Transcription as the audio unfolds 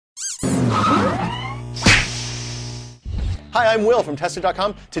Hi, I'm Will from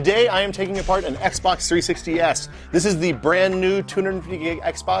Tester.com. Today I am taking apart an Xbox 360S. This is the brand new 250 gig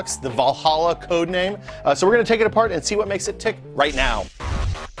Xbox, the Valhalla code name. So we're going to take it apart and see what makes it tick right now.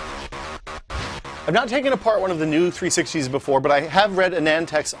 I've not taken apart one of the new 360s before, but I have read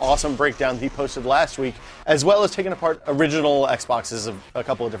Anandtek's awesome breakdown that he posted last week, as well as taken apart original Xboxes of a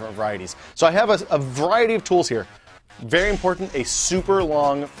couple of different varieties. So I have a variety of tools here. Very important, a super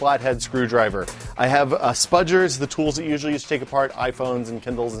long flathead screwdriver. I have spudgers, the tools that you usually use to take apart iPhones and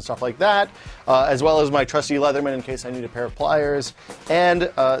Kindles and stuff like that, as well as my trusty Leatherman in case I need a pair of pliers,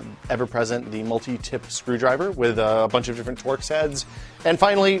 and ever present, the multi-tip screwdriver with a bunch of different Torx heads, and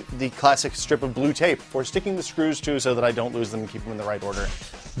finally, the classic strip of blue tape for sticking the screws to so that I don't lose them and keep them in the right order.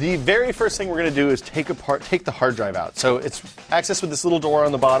 The very first thing we're going to do is take the hard drive out. So it's accessed with this little door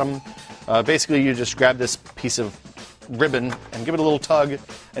on the bottom. Basically, you just grab this piece of ribbon and give it a little tug,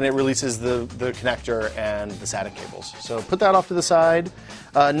 and it releases the connector and the SATA cables. So put that off to the side.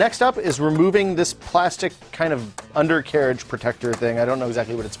 Next up is removing this plastic kind of undercarriage protector thing. I don't know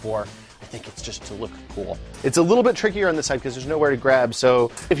exactly what it's for. I think it's just to look cool. It's a little bit trickier on this side because there's nowhere to grab.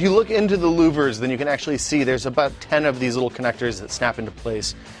 So if you look into the louvers, then you can actually see there's about 10 of these little connectors that snap into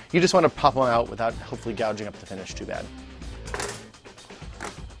place. You just want to pop them out without hopefully gouging up the finish too bad.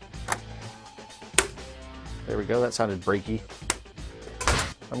 There we go, that sounded breaky.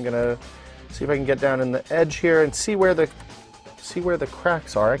 I'm gonna see if I can get down in the edge here and see where the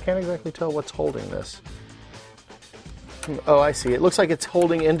cracks are. I can't exactly tell what's holding this. Oh, I see. It looks like it's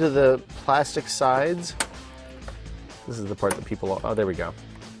holding into the plastic sides. This is the part that people, oh, there we go.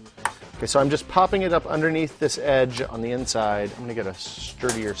 Okay, so I'm just popping it up underneath this edge on the inside. I'm gonna get a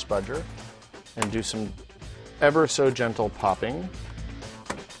sturdier spudger and do some ever so gentle popping.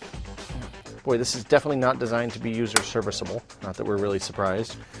 Boy, this is definitely not designed to be user serviceable. Not that we're really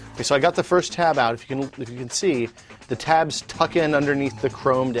surprised. Okay, so I got the first tab out. If you can see, the tabs tuck in underneath the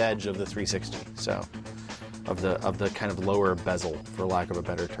chromed edge of the 360. So, of the kind of lower bezel, for lack of a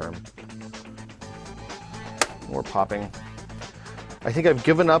better term. More popping. I think I've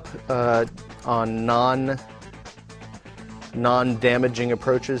given up on non-damaging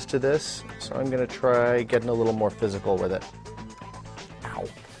approaches to this, so I'm going to try getting a little more physical with it. Ow,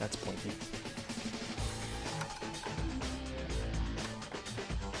 that's pointy.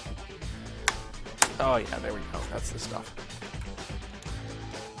 Oh yeah, there we go, that's the stuff.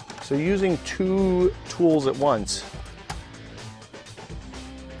 So using two tools at once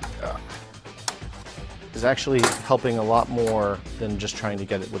is actually helping a lot more than just trying to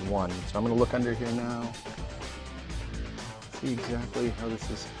get it with one. So I'm going to look under here now, see exactly how this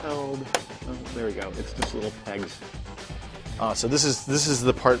is held. Oh, there we go, it's just little pegs. So this is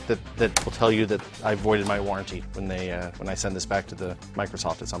the part that will tell you that I voided my warranty when I send this back to the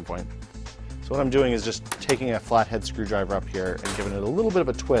Microsoft at some point. So what I'm doing is just taking a flathead screwdriver up here and giving it a little bit of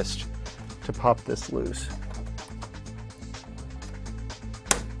a twist to pop this loose.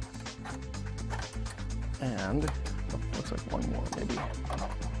 And oh, looks like one more maybe.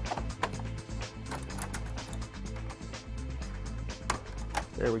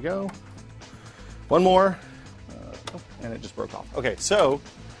 There we go. One more. And it just broke off. Okay, so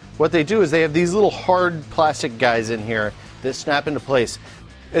what they do is they have these little hard plastic guys in here that snap into place.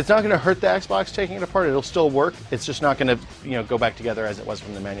 It's not going to hurt the Xbox taking it apart. It'll still work. It's just not going to, go back together as it was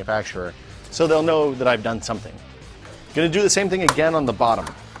from the manufacturer. So they'll know that I've done something. Going to do the same thing again on the bottom.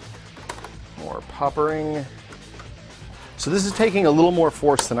 More poppering. So this is taking a little more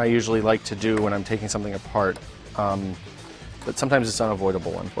force than I usually like to do when I'm taking something apart. But sometimes it's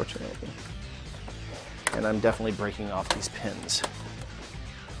unavoidable, unfortunately. And I'm definitely breaking off these pins.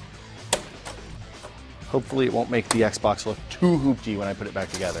 Hopefully it won't make the Xbox look too hoopty when I put it back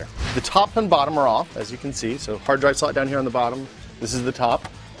together. The top and bottom are off, as you can see. So hard drive slot down here on the bottom. This is the top.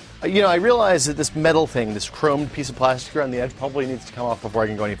 I realize that this metal thing, this chromed piece of plastic here on the edge probably needs to come off before I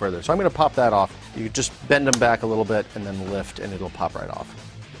can go any further. So I'm going to pop that off. You just bend them back a little bit and then lift and it'll pop right off.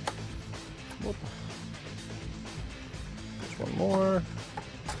 Whoop. There's one more,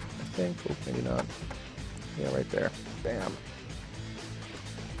 I think. Oh, maybe not. Yeah, right there. Bam.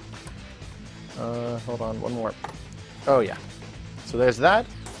 Hold on, one more. Oh yeah. So there's that.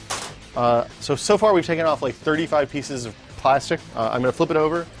 So far we've taken off like 35 pieces of plastic. I'm going to flip it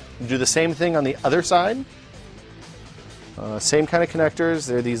over and do the same thing on the other side. Same kind of connectors.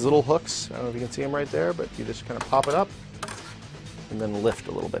 They're these little hooks. I don't know if you can see them right there, but you just kind of pop it up and then lift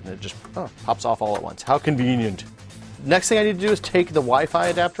a little bit and it just pops off all at once. How convenient. Next thing I need to do is take the Wi-Fi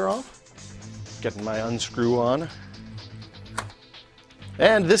adapter off. Getting my unscrew on.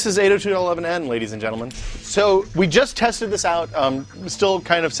 And this is 802.11n, ladies and gentlemen. So we just tested this out, still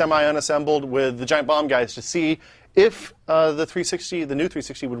kind of semi-unassembled with the Giant Bomb guys to see if the new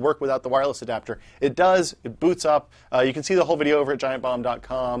 360 would work without the wireless adapter. It does. It boots up. You can see the whole video over at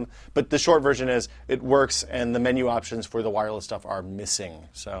giantbomb.com, but the short version is it works and the menu options for the wireless stuff are missing.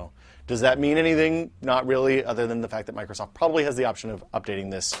 So does that mean anything? Not really, other than the fact that Microsoft probably has the option of updating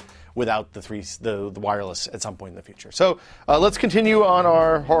this without the wireless at some point in the future. So let's continue on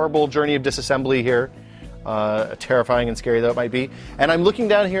our horrible journey of disassembly here. Terrifying and scary though it might be. And I'm looking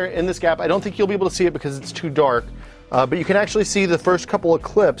down here in this gap. I don't think you'll be able to see it because it's too dark, but you can actually see the first couple of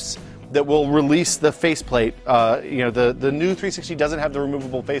clips that will release the faceplate. You know, the new 360 doesn't have the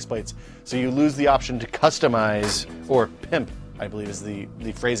removable faceplates, so you lose the option to customize, or pimp, I believe is the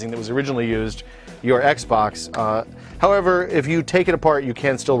phrasing that was originally used, your Xbox. However, if you take it apart, you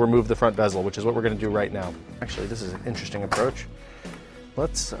can still remove the front bezel, which is what we're going to do right now. Actually, this is an interesting approach.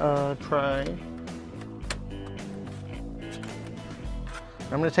 Let's try.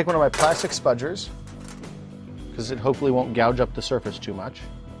 I'm going to take one of my plastic spudgers, because it hopefully won't gouge up the surface too much.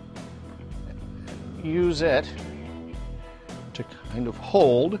 Use it to kind of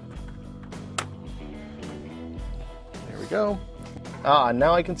hold. There we go.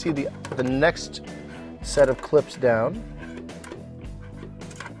 Now I can see the next set of clips down.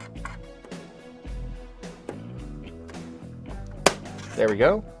 There we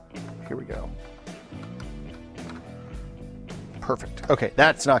go. Here we go. Perfect. Okay,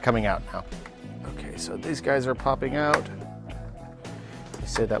 that's not coming out now. Okay, so these guys are popping out. I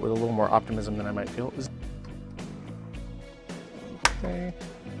say that with a little more optimism than I might feel. Okay.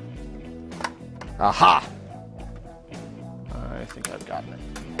 Aha! I think I've gotten it.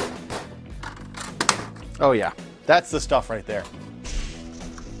 Oh yeah, that's the stuff right there.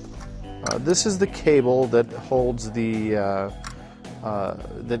 This is the cable that holds the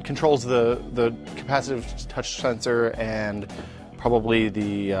that controls the capacitive touch sensor and probably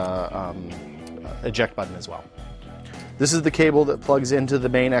the eject button as well. This is the cable that plugs into the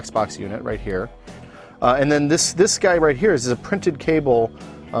main Xbox unit right here. And then this guy right here is a printed cable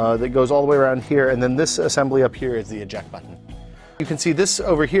that goes all the way around here, and then this assembly up here is the eject button. You can see this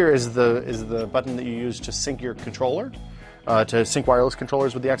over here is the button that you use to sync your controller, to sync wireless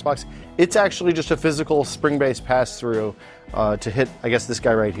controllers with the Xbox. It's actually just a physical spring-based pass-through to hit, I guess, this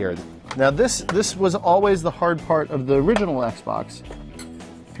guy right here. Now this was always the hard part of the original Xbox.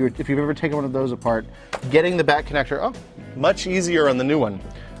 If you've ever taken one of those apart, getting the back connector, much easier on the new one.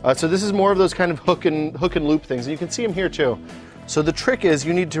 So this is more of those kind of hook and loop things, and you can see them here too. So the trick is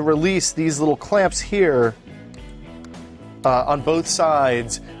you need to release these little clamps here on both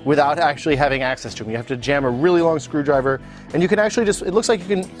sides without actually having access to them. You have to jam a really long screwdriver, and you can actually just, it looks like you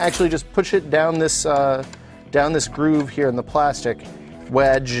can actually just push it down this groove here in the plastic,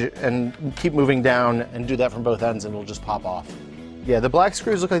 wedge, and keep moving down, and do that from both ends, and it'll just pop off. Yeah, the black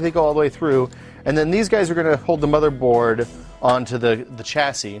screws look like they go all the way through, and then these guys are going to hold the motherboard onto the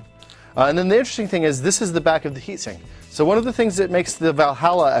chassis. And then the interesting thing is this is the back of the heatsink. So one of the things that makes the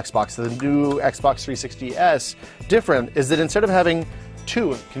Valhalla Xbox, the new Xbox 360S, different is that instead of having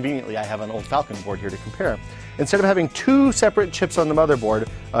two, conveniently I have an old Falcon board here to compare, instead of having two separate chips on the motherboard,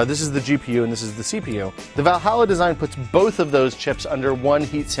 this is the GPU and this is the CPU, the Valhalla design puts both of those chips under one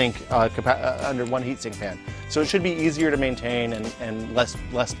heatsink pan. So it should be easier to maintain and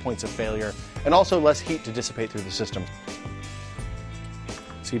less points of failure, and also less heat to dissipate through the system.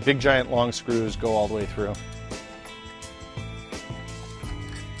 See, big giant long screws go all the way through.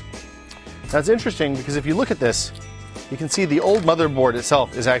 Now it's interesting because if you look at this, you can see the old motherboard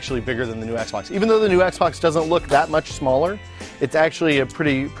itself is actually bigger than the new Xbox. Even though the new Xbox doesn't look that much smaller, it's actually a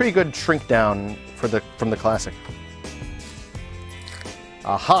pretty good shrink down from the classic.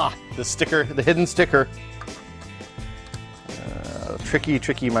 Aha! The sticker, the hidden sticker. Tricky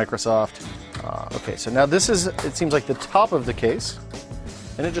Microsoft. Okay, so now this is, it seems like the top of the case,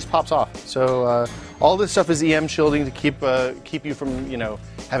 and it just pops off. So all this stuff is EM shielding to keep you from, you know,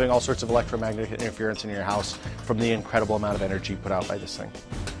 having all sorts of electromagnetic interference in your house from the incredible amount of energy put out by this thing.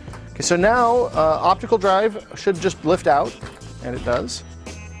 Okay, so now optical drive should just lift out, and it does.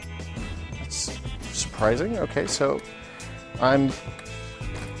 That's surprising. Okay, so I'm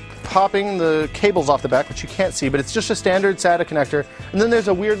popping the cables off the back, which you can't see, but it's just a standard SATA connector. And then there's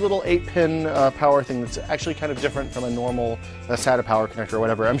a weird little 8-pin power thing that's actually kind of different from a normal SATA power connector or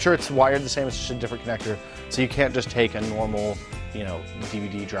whatever. I'm sure it's wired the same, it's just a different connector. So you can't just take a normal, you know,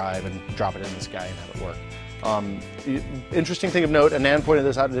 DVD drive and drop it in this guy and have it work. Interesting thing of note, Anand pointed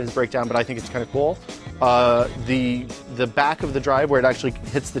this out in his breakdown, but I think it's kind of cool. the back of the drive where it actually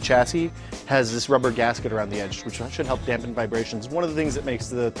hits the chassis has this rubber gasket around the edge, which should help dampen vibrations. One of the things that makes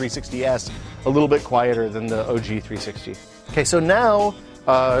the 360S a little bit quieter than the OG 360. Okay, so now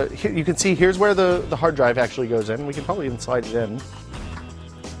here, you can see here's where the hard drive actually goes in. We can probably even slide it in.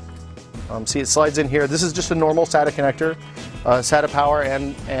 See, it slides in here. This is just a normal SATA connector, SATA power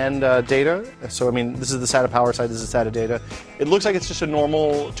and data. So I mean, this is the SATA power side. This is SATA data. It looks like it's just a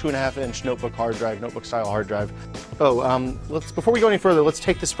normal 2.5-inch notebook hard drive, notebook style hard drive. Oh, before we go any further, let's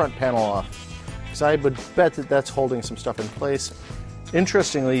take this front panel off, because I would bet that that's holding some stuff in place.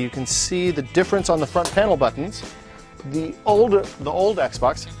 Interestingly, you can see the difference on the front panel buttons. The old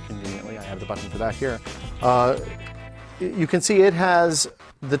Xbox, conveniently, I have the button for that here. You can see it has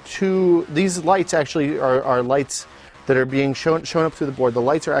these lights actually are lights that are being shown up through the board. The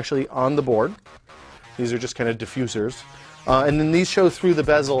lights are actually on the board. These are just kind of diffusers. And then these show through the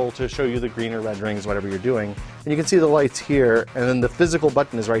bezel to show you the green or red rings, whatever you're doing. And you can see the lights here, and then the physical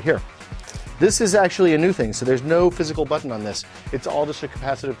button is right here. This is actually a new thing, so there's no physical button on this. It's all just a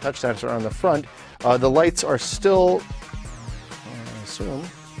capacitive touch sensor on the front. The lights are still, I assume,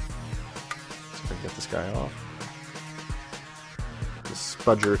 let's see if I can get this guy off. The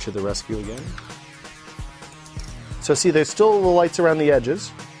spudger to the rescue again. So see, there's still the lights around the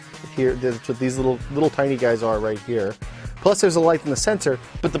edges. Here, that's what these little tiny guys are right here. Plus there's a light in the sensor,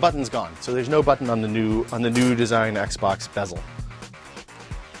 but the button's gone. So there's no button on the new design Xbox bezel.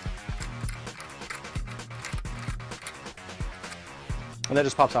 And that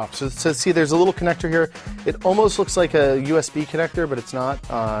just pops off. So see, there's a little connector here. It almost looks like a USB connector, but it's not.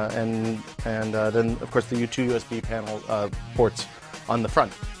 And then, of course, the two USB panel ports on the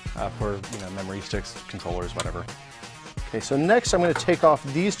front for memory sticks, controllers, whatever. Okay, so next I'm going to take off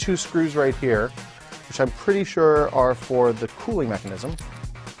these two screws right here, which I'm pretty sure are for the cooling mechanism.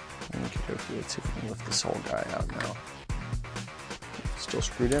 Let's see if we can lift this whole guy out now. Still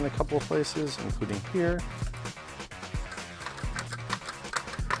screwed in a couple of places, including here.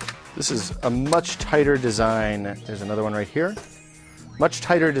 This is a much tighter design. There's another one right here. Much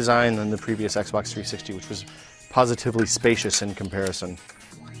tighter design than the previous Xbox 360, which was positively spacious in comparison.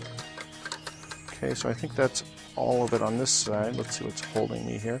 Okay, so I think that's all of it on this side. Let's see what's holding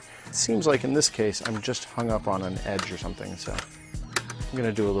me here. It seems like in this case, I'm just hung up on an edge or something, so I'm going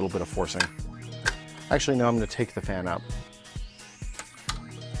to do a little bit of forcing. Actually, no, I'm going to take the fan out.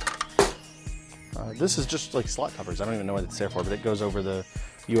 This is just like slot covers. I don't even know what it's there for, but it goes over the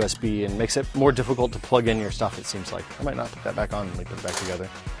USB and makes it more difficult to plug in your stuff, it seems like. I might not put that back on when we put it back together.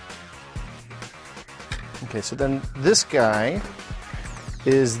 Okay, so then this guy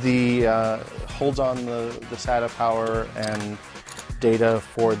is the holds on the SATA power and data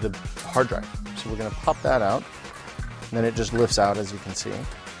for the hard drive. So we're going to pop that out, and then it just lifts out, as you can see.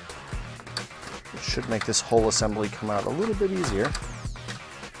 It should make this whole assembly come out a little bit easier.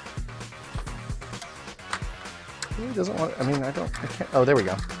 It doesn't want, I mean, I can't, oh, there we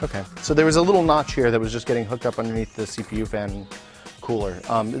go. Okay, so there was a little notch here that was just getting hooked up underneath the CPU fan cooler.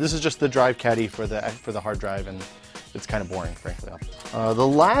 This is just the drive caddy for the hard drive, and it's kind of boring, frankly. The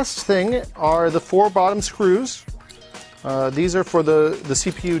last thing are the 4 bottom screws. These are for the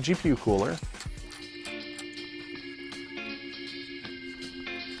CPU GPU cooler.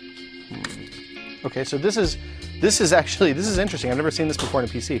 Okay, so this is interesting. I've never seen this before in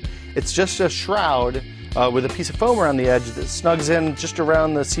a PC. It's just a shroud with a piece of foam around the edge that snugs in just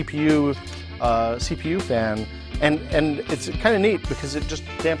around the CPU fan, and it's kind of neat because it just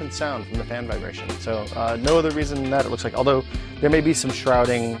dampens sound from the fan vibration. So no other reason than that, it looks like. Although there may be some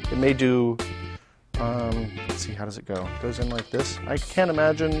shrouding. It may do. Let's see, how does it go? It goes in like this. I can't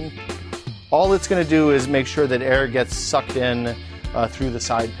imagine. All it's going to do is make sure that air gets sucked in through the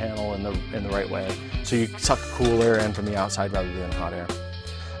side panel in the right way. So you suck cool air in from the outside rather than hot air.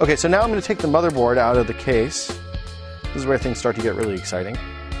 Okay, so now I'm going to take the motherboard out of the case. This is where things start to get really exciting.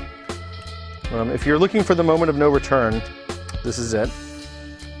 If you're looking for the moment of no return, this is it.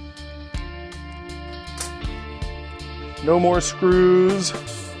 No more screws.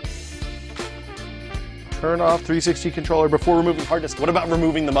 Turn off 360 controller before removing hard disk. What about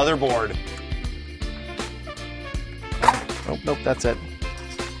removing the motherboard? Oh, nope, that's it.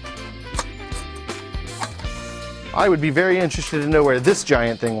 I would be very interested to know where this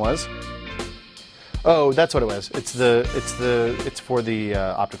giant thing was. Oh, that's what it was. It's for the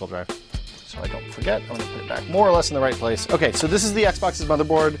optical drive. So I don't forget, I'm going to put it back more or less in the right place. Okay, so this is the Xbox's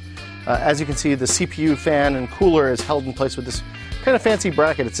motherboard. As you can see, the CPU fan and cooler is held in place with this kind of fancy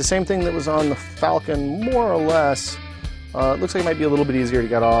bracket. It's the same thing that was on the Falcon, more or less. It looks like it might be a little bit easier to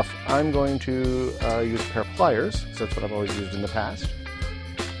get off. I'm going to use a pair of pliers, because that's what I've always used in the past.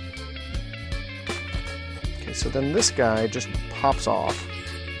 Okay, so then this guy just pops off.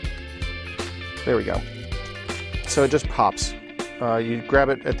 There we go. So it just pops. You grab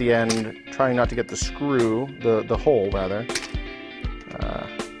it at the end, trying not to get the screw, the hole rather.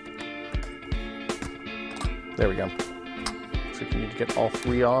 There we go. So you need to get all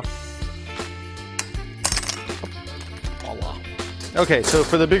three off. Voila. Okay, so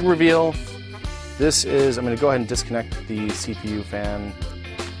for the big reveal, this is, I'm going to go ahead and disconnect the CPU fan.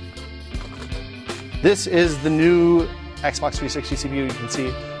 This is the new Xbox 360 CPU. You can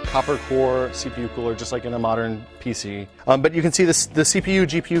see copper core CPU cooler, just like in a modern PC. But you can see this, the CPU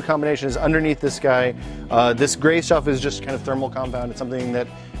GPU combination is underneath this guy. This gray stuff is just kind of thermal compound. It's something that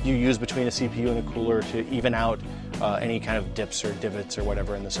you use between a CPU and a cooler to even out any kind of dips or divots or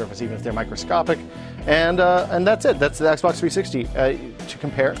whatever in the surface, even if they're microscopic. And that's it. That's the Xbox 360 to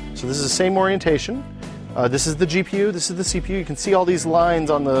compare. So this is the same orientation. This is the GPU. This is the CPU. You can see all these lines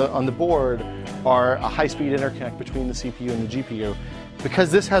on the board are a high-speed interconnect between the CPU and the GPU.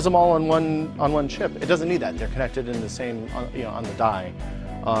 Because this has them all on one chip, it doesn't need that. They're connected in the same, on the die.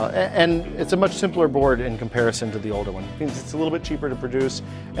 And it's a much simpler board in comparison to the older one. It means it's a little bit cheaper to produce,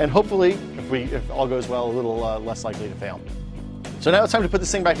 and hopefully, if all goes well, a little less likely to fail. So now it's time to put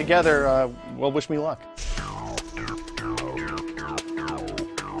this thing back together. Well, wish me luck.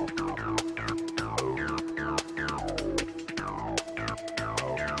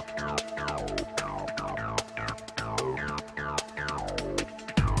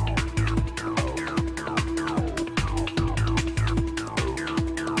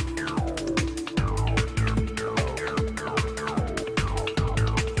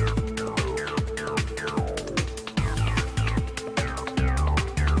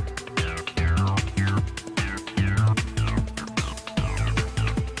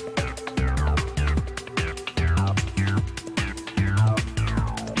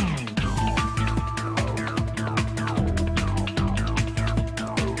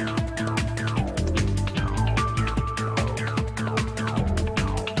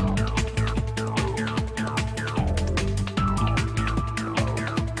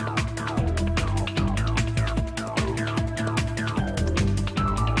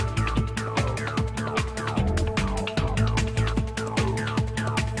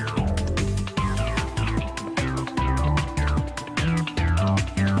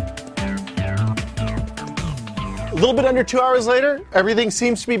 A little bit under 2 hours later, everything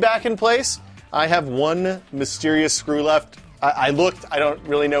seems to be back in place. I have one mysterious screw left. I looked, I don't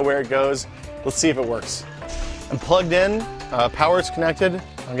really know where it goes. Let's see if it works. I'm plugged in, power's connected.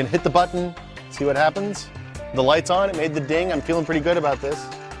 I'm gonna hit the button, see what happens. The light's on, it made the ding. I'm feeling pretty good about this.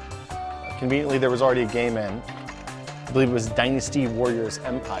 Conveniently, there was already a game in. I believe it was Dynasty Warriors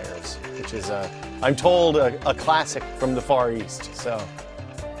Empires, which is, I'm told, a classic from the Far East. So,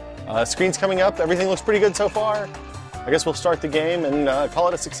 screen's coming up, everything looks pretty good so far. I guess we'll start the game and call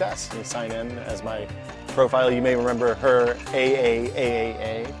it a success. Let me sign in as my profile. You may remember her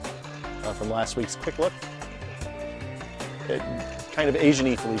AAAAA from last week's Quick Look. Kind of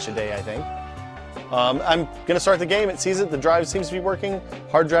Asian-y Felicia Day, I think. I'm going to start the game. It sees it. The drive seems to be working.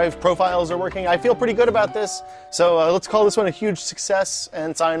 Hard drive profiles are working. I feel pretty good about this. So let's call this one a huge success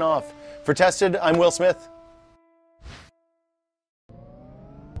and sign off. For Tested, I'm Will Smith.